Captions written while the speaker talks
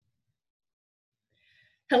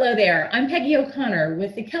Hello there. I'm Peggy O'Connor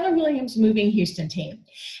with the Keller Williams Moving Houston team.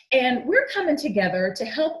 And we're coming together to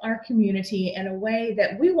help our community in a way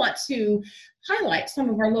that we want to highlight some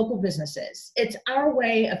of our local businesses. It's our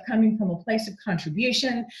way of coming from a place of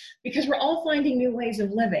contribution because we're all finding new ways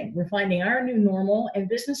of living. We're finding our new normal, and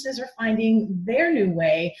businesses are finding their new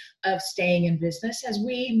way of staying in business as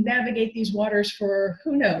we navigate these waters for,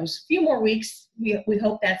 who knows, a few more weeks. We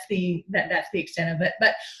hope that's the extent of it.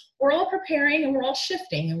 But we're all preparing and we're all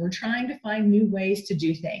shifting and we're trying to find new ways to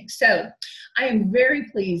do things. So I am very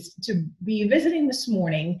pleased to be visiting this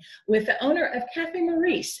morning with the owner of Cafe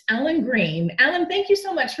Maurice, Alan Green. Alan, thank you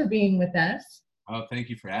so much for being with us. Oh, thank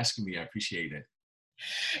you for asking me. I appreciate it.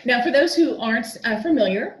 Now, for those who aren't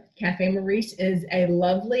familiar, Cafe Maurice is a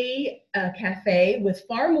lovely cafe with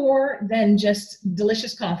far more than just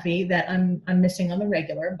delicious coffee that I'm missing on the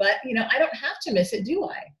regular. But, I don't have to miss it, do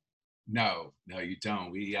I? No, you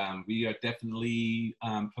don't. We are definitely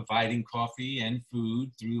providing coffee and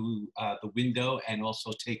food through the window and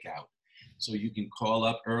also takeout. So you can call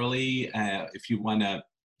up early if you want to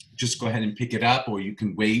just go ahead and pick it up, or you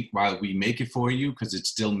can wait while we make it for you because it's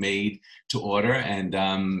still made to order, and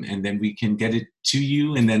then we can get it to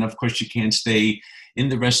you. And then of course you can stay in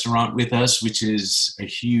the restaurant with us, which is a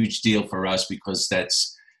huge deal for us because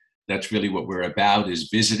that's really what we're about, is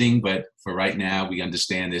visiting. But for right now, we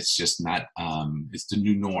understand it's just not, it's the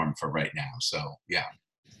new norm for right now. So, yeah.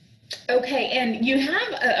 Okay, and you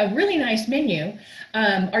have a really nice menu.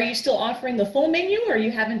 Are you still offering the full menu, or are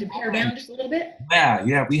you having to pare down just a little bit?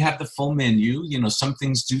 Yeah, we have the full menu. Some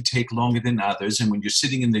things do take longer than others. And when you're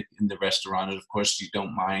sitting in the restaurant, of course, you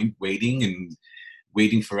don't mind waiting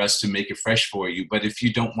for us to make it fresh for you. But if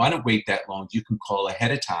you don't want to wait that long, you can call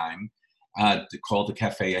ahead of time. To call the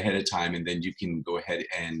cafe ahead of time, and then you can go ahead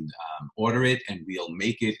and order it, and we'll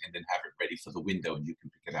make it and then have it ready for the window, and you can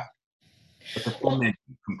pick it up. But the full menu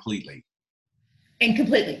completely. And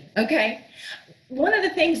completely, okay. One of the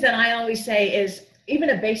things that I always say is,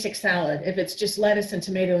 even a basic salad, if it's just lettuce and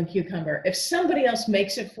tomato and cucumber, if somebody else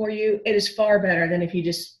makes it for you, it is far better than if you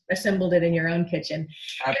just assembled it in your own kitchen.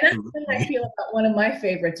 Absolutely. And that's what I feel about one of my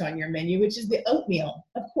favorites on your menu, which is the oatmeal.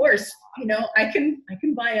 Of course, I can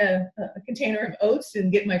buy a container of oats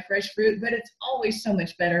and get my fresh fruit, but it's always so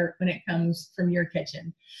much better when it comes from your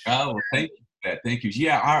kitchen. Oh, well, thank you. Thank you.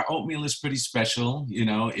 Yeah, our oatmeal is pretty special.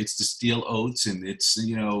 It's the steel oats, and it's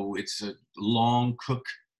a long cook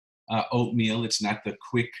oatmeal. It's not the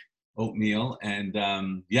quick oatmeal. And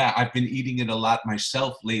I've been eating it a lot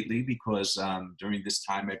myself lately because during this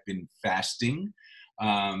time I've been fasting,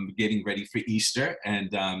 getting ready for Easter.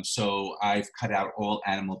 And so I've cut out all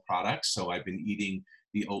animal products. So I've been eating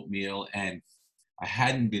the oatmeal, and I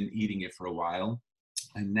hadn't been eating it for a while.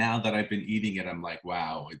 And now that I've been eating it, I'm like,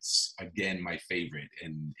 wow, it's again my favorite,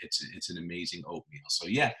 and it's an amazing oatmeal. So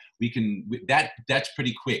yeah, that's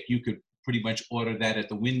pretty quick. You could pretty much order that at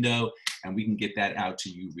the window, and we can get that out to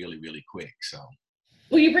you really, really quick. So.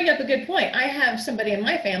 Well, you bring up a good point. I have somebody in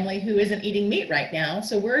my family who isn't eating meat right now,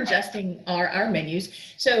 so we're adjusting our menus.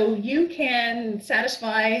 So you can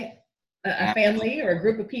satisfy a family or a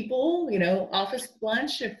group of people, office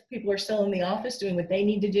lunch, if people are still in the office doing what they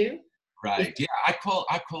need to do. Right. Yeah, I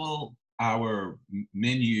call our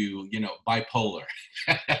menu, bipolar.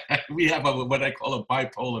 We have what I call a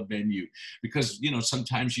bipolar menu because,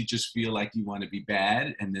 sometimes you just feel like you want to be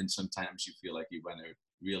bad, and then sometimes you feel like you want to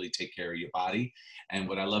really take care of your body. And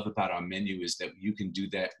what I love about our menu is that you can do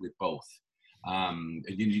that with both.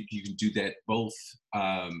 You can do that both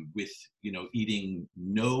with, eating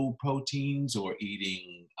no proteins, or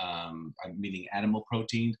eating, meaning animal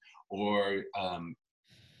proteins, or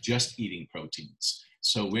just eating proteins.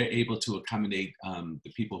 So we're able to accommodate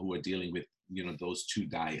the people who are dealing with, those two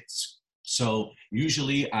diets. So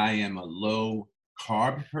usually I am a low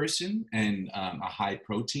carb person and a high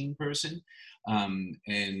protein person.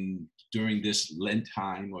 And during this Lent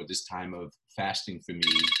time, or this time of fasting for me,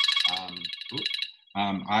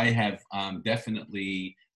 I have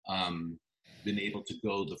definitely been able to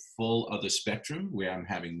go the full other spectrum, where I'm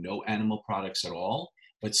having no animal products at all,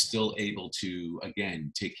 but still able to,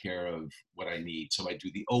 again, take care of what I need. So I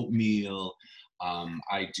do the oatmeal.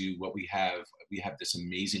 I do we have this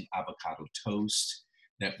amazing avocado toast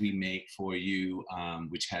that we make for you,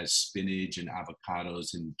 which has spinach and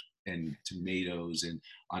avocados and tomatoes, and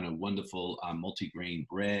on a wonderful multi-grain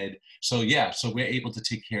bread. So yeah, so we're able to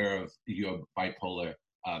take care of your bipolar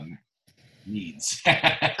needs.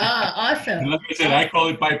 Ah, And awesome. like I said, I call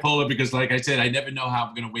it bipolar because, like I said, I never know how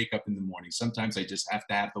I'm going to wake up in the morning. Sometimes I just have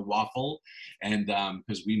to have the waffle, and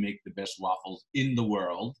because we make the best waffles in the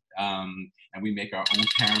world, and we make our own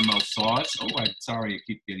caramel sauce. Oh, I'm sorry, I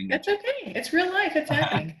keep getting that. That's okay. It's real life. It's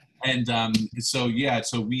happening. And so yeah,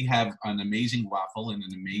 so we have an amazing waffle and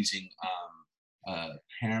an amazing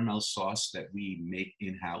caramel sauce that we make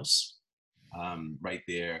in house right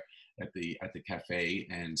there at the cafe.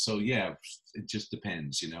 And so yeah, it just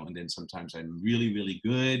depends, you know. And then sometimes I'm really really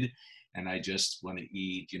good, and I just want to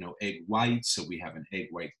eat, you know, egg whites. So we have an egg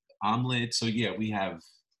white omelet. So yeah, we have,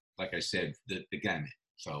 like I said, the gamut.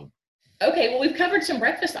 So Okay, well, we've covered some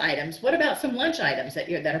breakfast items. What about some lunch items that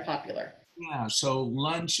are popular? yeah, so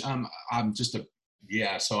lunch. I'm just a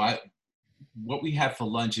yeah. So I what we have for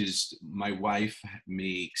lunch is my wife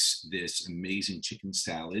makes this amazing chicken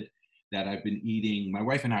salad that I've been eating. My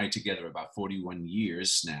wife and I are together about 41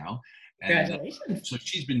 years now, and Congratulations. so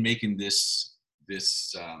she's been making this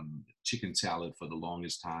chicken salad for the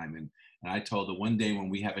longest time. And I told her one day when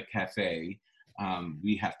we have a cafe,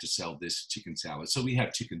 we have to sell this chicken salad. So we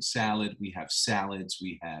have chicken salad, we have salads,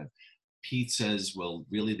 we have pizzas. Well,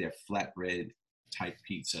 really, they're flatbread type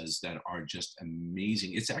pizzas that are just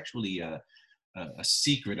amazing. It's actually a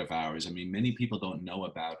secret of ours. I mean, many people don't know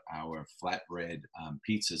about our flatbread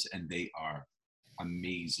pizzas, and they are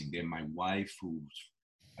amazing. They're my wife, who's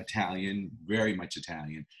Italian, very much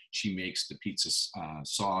Italian. She makes the pizza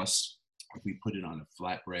sauce. We put it on a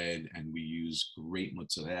flatbread, and we use great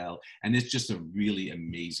mozzarella, and it's just a really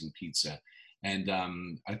amazing pizza. And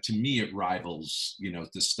to me, it rivals, you know,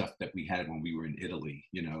 the stuff that we had when we were in Italy,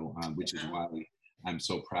 you know, which is Wow. why I'm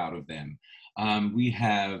so proud of them. We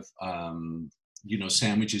have, you know,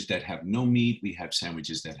 sandwiches that have no meat. We have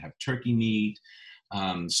sandwiches that have turkey meat.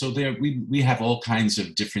 So there, we have all kinds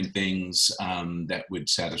of different things that would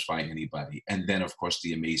satisfy anybody. And then, of course,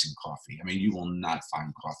 the amazing coffee. I mean, you will not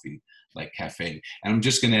find coffee like Cafe. And I'm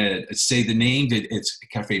just going to say the name. It's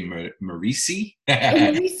Cafe Marisi. Oh,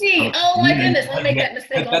 Maurice. So, Oh my yeah, goodness, I make that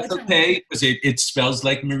mistake all the that's time. okay because it spells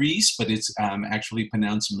like Maurice, but it's actually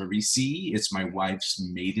pronounced Marisi. It's my wife's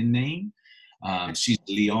maiden name. She's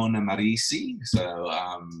Leona Marisi, so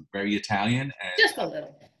very Italian, and Just a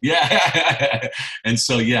little. yeah, and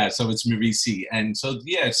so yeah, so it's Marisi, and so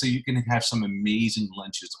yeah, so you can have some amazing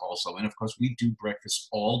lunches also, and of course we do breakfast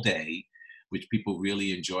all day, which people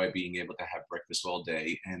really enjoy being able to have breakfast all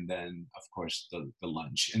day, and then of course the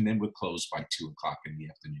lunch, and then we're closed by 2 o'clock in the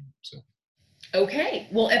afternoon. So Okay.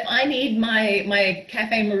 Well, if I need my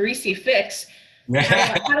Cafe Maurice fix,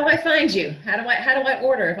 yeah. how do I find you? How do I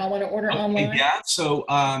order if I want to order Okay, online? yeah. So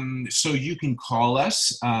you can call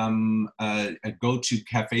us. Go to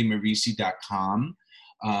cafemarisi.com.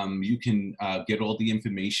 You can get all the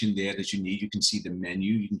information there that you need. You can see the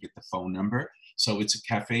menu. You can get the phone number. So it's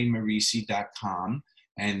cafemarisi.com.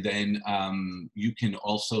 And then you can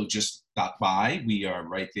also just stop by. We are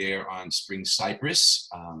right there on Spring Cypress,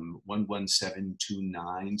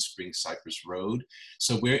 11729 Spring Cypress Road.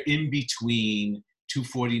 So we're in between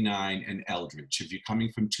 249 and Eldridge. If you're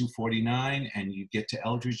coming from 249 and you get to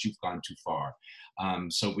Eldridge, you've gone too far.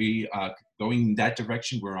 So we going that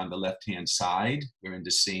direction. We're on the left-hand side. We're in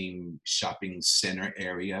the same shopping center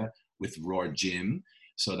area with Raw Gym.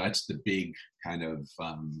 So that's the big kind of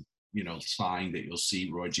you know, sign that you'll see,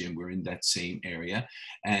 Raw Gym. We're in that same area,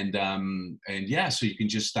 and yeah, so you can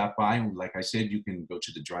just stop by, and like I said, you can go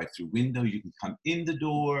to the drive-through window. You can come in the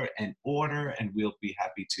door and order, and we'll be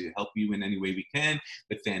happy to help you in any way we can.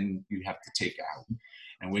 But then you have to take out,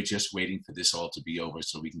 and we're just waiting for this all to be over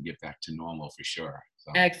so we can get back to normal for sure.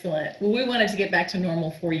 So Excellent. Well, we wanted to get back to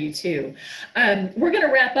normal for you too. We're going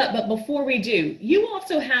to wrap up, but before we do, you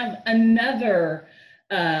also have another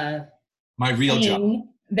uh, my real job. thing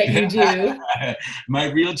that you do. My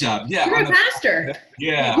real job. Yeah, You're a pastor.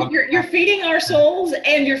 yeah, You're feeding our souls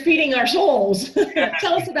and you're feeding our souls.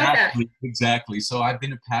 Tell us about that. exactly, exactly. So I've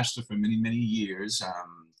been a pastor for many, many years,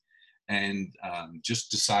 and just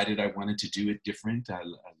decided I wanted to do it different. I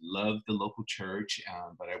love the local church,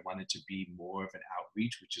 but I wanted to be more of an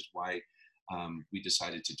outreach, which is why we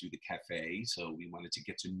decided to do the cafe. So we wanted to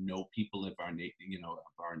get to know people of our, you know,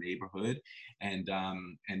 of our neighborhood, and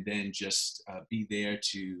then just be there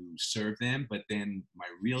to serve them. But then my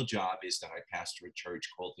real job is that I pastor a church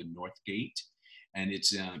called the North Gate, and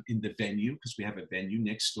it's in the venue because we have a venue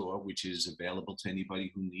next door which is available to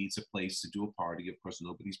anybody who needs a place to do a party. Of course,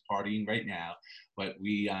 nobody's partying right now, but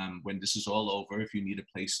we when this is all over, if you need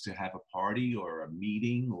a place to have a party or a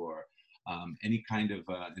meeting or any kind of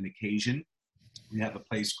an occasion, we have a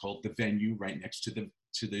place called the Venue right next to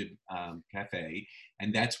the cafe,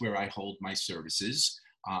 and that's where I hold my services.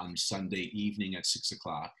 on Sunday evening at 6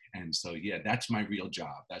 o'clock. And so, yeah, that's my real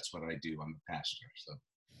job. That's what I do. I'm a pastor. So.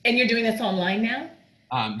 And you're doing this online now?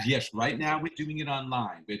 Yes, right now we're doing it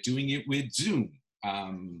online. We're doing it with Zoom.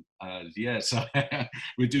 Yes,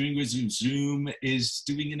 we're doing with Zoom. Zoom is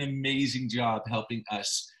doing an amazing job helping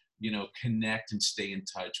us, connect and stay in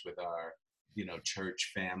touch with our,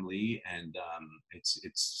 church family. And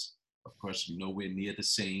it's of course nowhere near the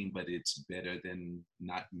same, but it's better than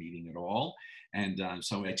not meeting at all. And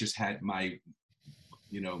so I just had my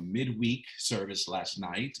midweek service last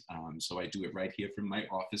night. So I do it right here from my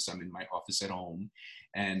office. I'm in my office at home.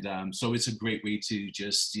 And so it's a great way to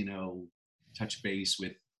just, touch base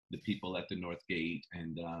with the people at the North Gate.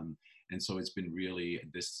 And so this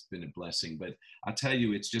has been a blessing. But I'll tell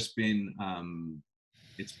you, it's been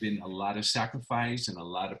a lot of sacrifice and a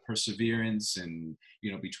lot of perseverance, and,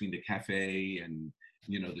 between the cafe and,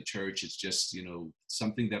 the church. It's just,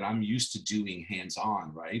 something that I'm used to doing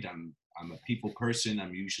hands-on, right? I'm a people person.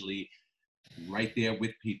 I'm usually right there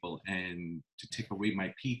with people, and to take away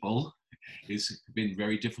my people has been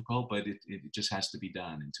very difficult, but it just has to be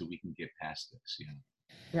done until we can get past this,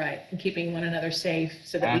 Right, and keeping one another safe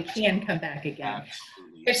so that we can come back again.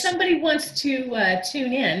 Absolutely. If somebody wants to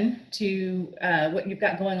tune in to what you've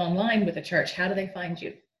got going online with the church, how do they find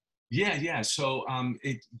you? Yeah. So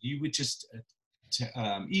you would just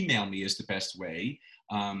email me is the best way.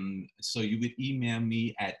 So you would email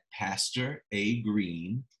me at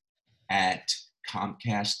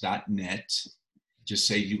pastoragreen@comcast.net. Just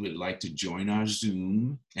say you would like to join our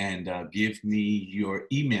Zoom, and give me your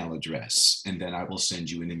email address, and then I will send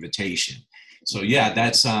you an invitation. So yeah,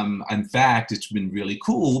 that's in fact, it's been really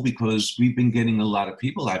cool because we've been getting a lot of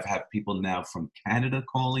people. I've had people now from Canada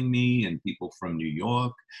calling me, and people from New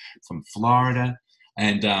York, from Florida.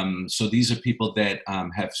 And so these are people that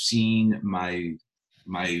have seen my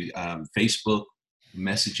Facebook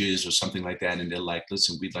messages or something like that, and they're like,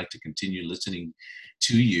 listen, we'd like to continue listening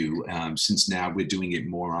to you, since now we're doing it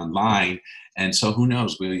more online. And so who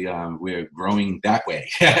knows, we're growing that way.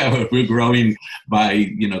 We're growing by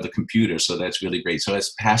the computer, so that's really great. So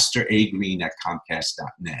it's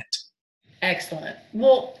pastoragreen@comcast.net. Excellent.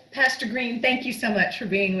 Well, Pastor Green, thank you so much for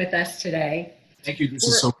being with us today. Thank you. This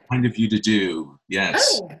is so kind of you to do.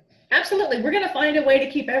 Yes. Oh, absolutely. We're going to find a way to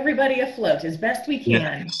keep everybody afloat as best we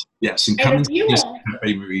can. Yes. And come and see us at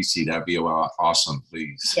Cafe Marisi. That'd be awesome,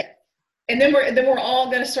 please. Yeah. And then we're all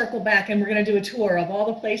going to circle back, and we're going to do a tour of all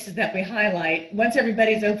the places that we highlight once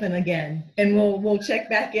everybody's open again, and we'll check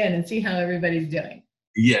back in and see how everybody's doing.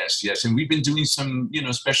 Yes. And we've been doing some,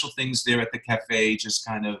 special things there at the cafe, just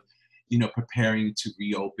kind of, preparing to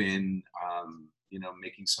reopen,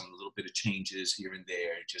 making some little bit of changes here and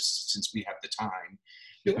there, just since we have the time.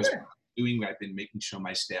 Because I've been making sure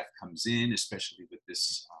my staff comes in, especially with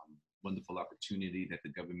this wonderful opportunity that the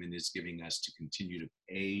government is giving us to continue to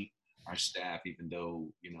pay our staff, even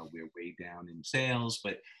though we're way down in sales.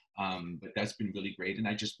 But that's been really great, and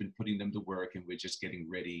I've just been putting them to work, and we're just getting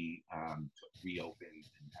ready to reopen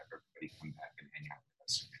and have everybody come back and hang out with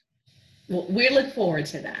us. Well, we look forward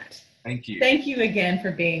to that. Thank you. Thank you again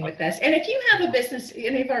for being with us. And if you have a business,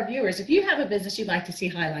 any of our viewers, if you have a business you'd like to see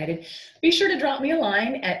highlighted, be sure to drop me a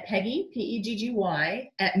line at Peggy,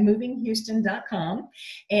 P-E-G-G-Y, @movinghouston.com.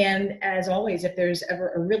 And as always, if there's ever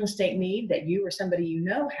a real estate need that you or somebody you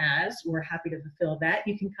know has, we're happy to fulfill that.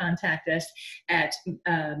 You can contact us at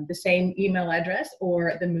the same email address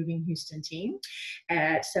or the Moving Houston team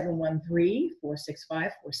at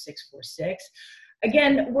 713-465-4646.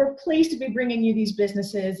 Again, we're pleased to be bringing you these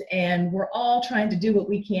businesses, and we're all trying to do what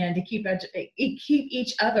we can to keep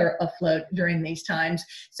each other afloat during these times.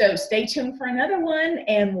 So stay tuned for another one,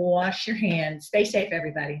 and wash your hands. Stay safe,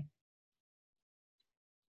 everybody.